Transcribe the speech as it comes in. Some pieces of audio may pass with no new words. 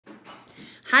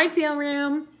Hi, Teal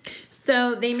Room.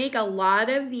 So they make a lot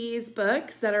of these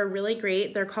books that are really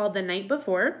great. They're called The Night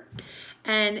Before,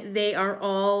 and they are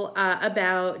all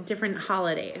about different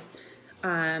holidays.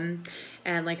 And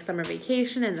like summer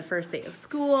vacation and the first day of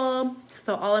school.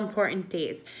 So all important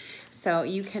days. So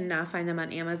you can find them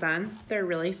on Amazon. They're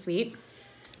really sweet.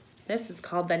 This is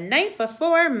called The Night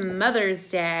Before Mother's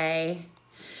Day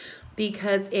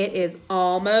because it is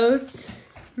almost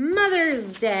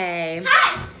Mother's Day.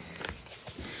 Hi!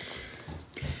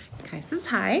 Kai says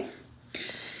hi.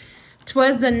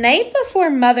 'Twas the night before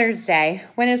Mother's Day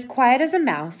when, as quiet as a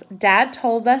mouse, Dad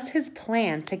told us his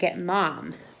plan to get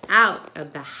Mom out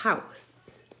of the house.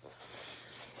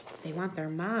 They want their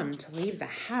mom to leave the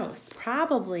house,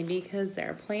 probably because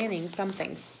they're planning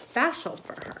something special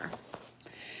for her.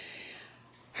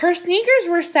 Her sneakers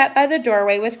were set by the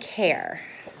doorway with care,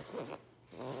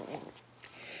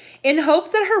 in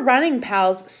hopes that her running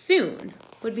pals soon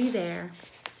would be there.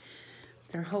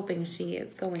 They're hoping she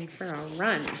is going for a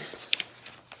run.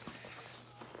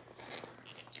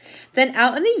 Then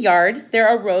out in the yard,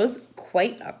 there arose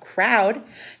quite a crowd.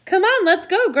 "Come on, let's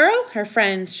go, girl," her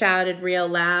friends shouted real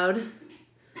loud.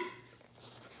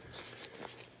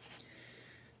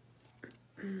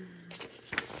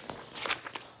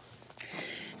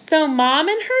 So Mom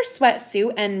in her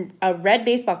sweatsuit and a red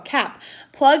baseball cap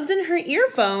plugged in her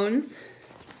earphones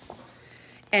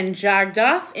and jogged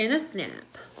off in a snap.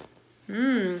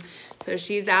 So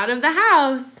she's out of the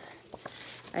house.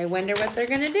 I wonder what they're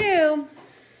going to do.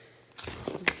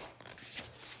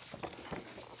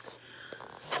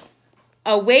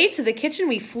 Away to the kitchen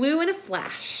we flew in a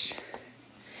flash,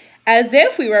 as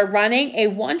if we were running a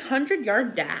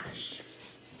 100-yard dash.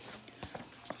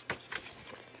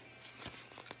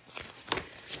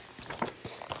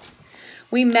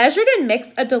 We measured and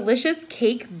mixed a delicious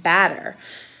cake batter,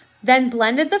 then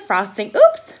blended the frosting.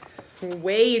 Oops,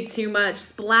 way too much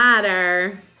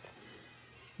splatter.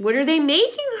 What are they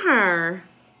making her?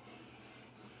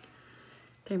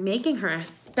 They're making her a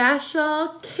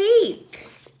special cake.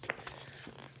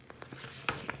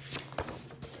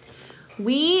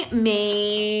 We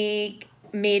made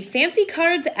fancy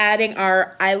cards adding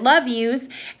our I love yous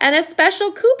and a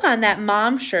special coupon that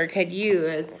Mom sure could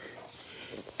use.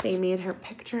 They made her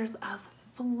pictures of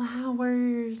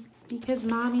flowers because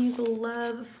mommies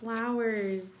love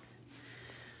flowers.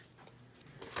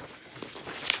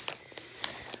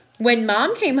 When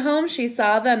Mom came home, she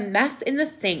saw the mess in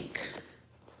the sink.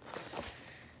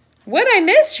 "What'd I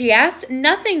miss?" she asked.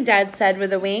 "Nothing," Dad said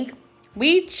with a wink.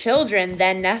 We children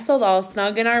then nestled all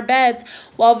snug in our beds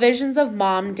while visions of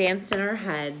Mom danced in our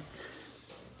heads.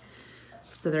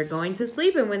 So they're going to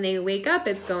sleep, and when they wake up,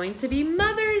 it's going to be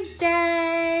Mother's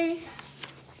Day.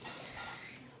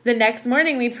 The next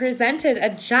morning, we presented a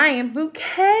giant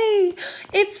bouquet.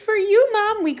 "It's for you,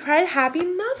 Mom," we cried. "Happy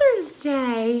Mother's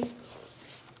Day."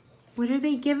 What are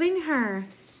they giving her?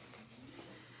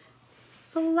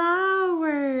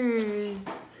 Flowers.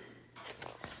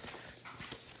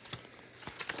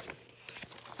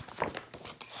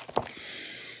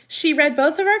 She read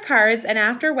both of our cards and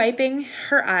after wiping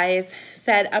her eyes,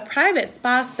 said, "A private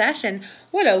spa session.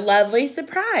 What a lovely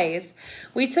surprise."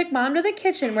 We took Mom to the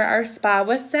kitchen where our spa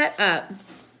was set up.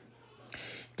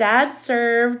 Dad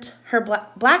served her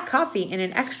black coffee in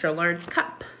an extra large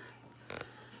cup.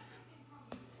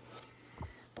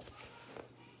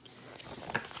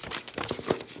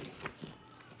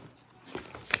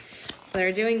 So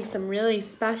they're doing some really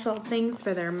special things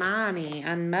for their mommy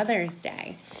on Mother's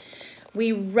Day.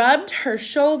 We rubbed her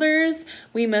shoulders.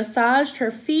 We massaged her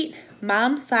feet.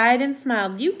 Mom sighed and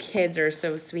smiled. "You kids are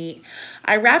so sweet."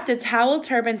 I wrapped a towel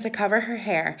turban to cover her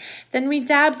hair. Then we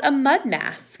dabbed a mud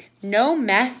mask. No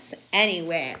mess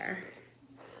anywhere.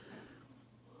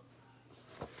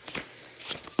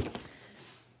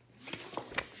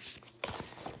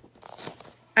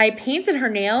 I painted her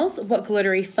nails. What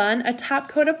glittery fun. A top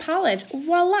coat of polish.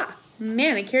 Voila,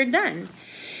 manicure done.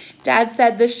 Dad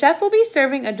said, "The chef will be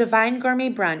serving a divine gourmet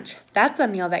brunch." That's a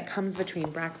meal that comes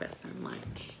between breakfast and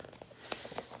lunch.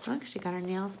 Look, she got her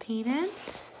nails painted.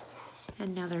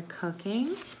 And now they're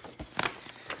cooking.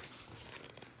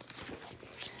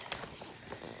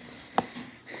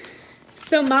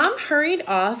 So Mom hurried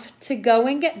off to go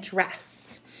and get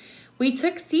dressed. We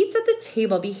took seats at the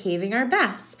table, behaving our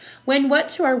best, when what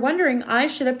to our wondering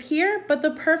eyes should appear but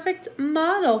the perfect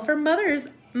model for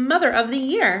Mother of the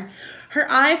Year. Her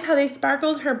eyes, how they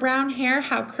sparkled, her brown hair,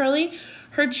 how curly,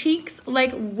 her cheeks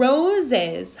like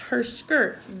roses, her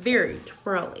skirt very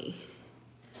twirly.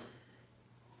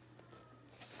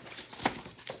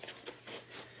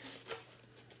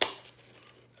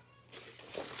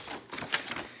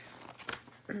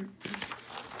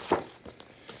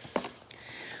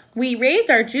 We raised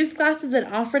our juice glasses and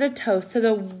offered a toast to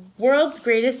the world's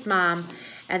greatest mom.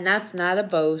 And that's not a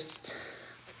boast.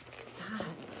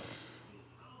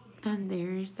 And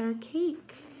there's their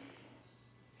cake.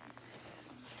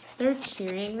 They're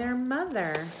cheering their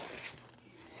mother.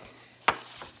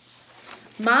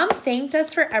 Mom thanked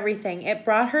us for everything. It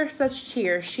brought her such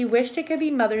cheer. She wished it could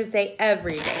be Mother's Day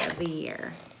every day of the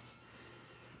year.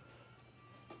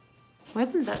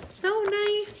 Wasn't that so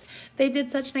nice? They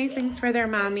did such nice things for their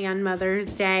mommy on Mother's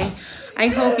Day. I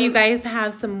hope you guys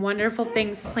have some wonderful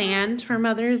things planned for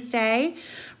Mother's Day.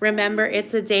 Remember,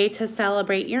 it's a day to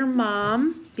celebrate your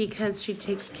mom because she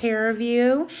takes care of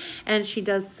you and she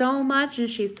does so much and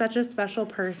she's such a special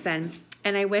person.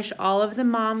 And I wish all of the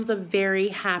moms a very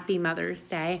happy Mother's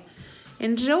Day.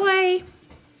 Enjoy!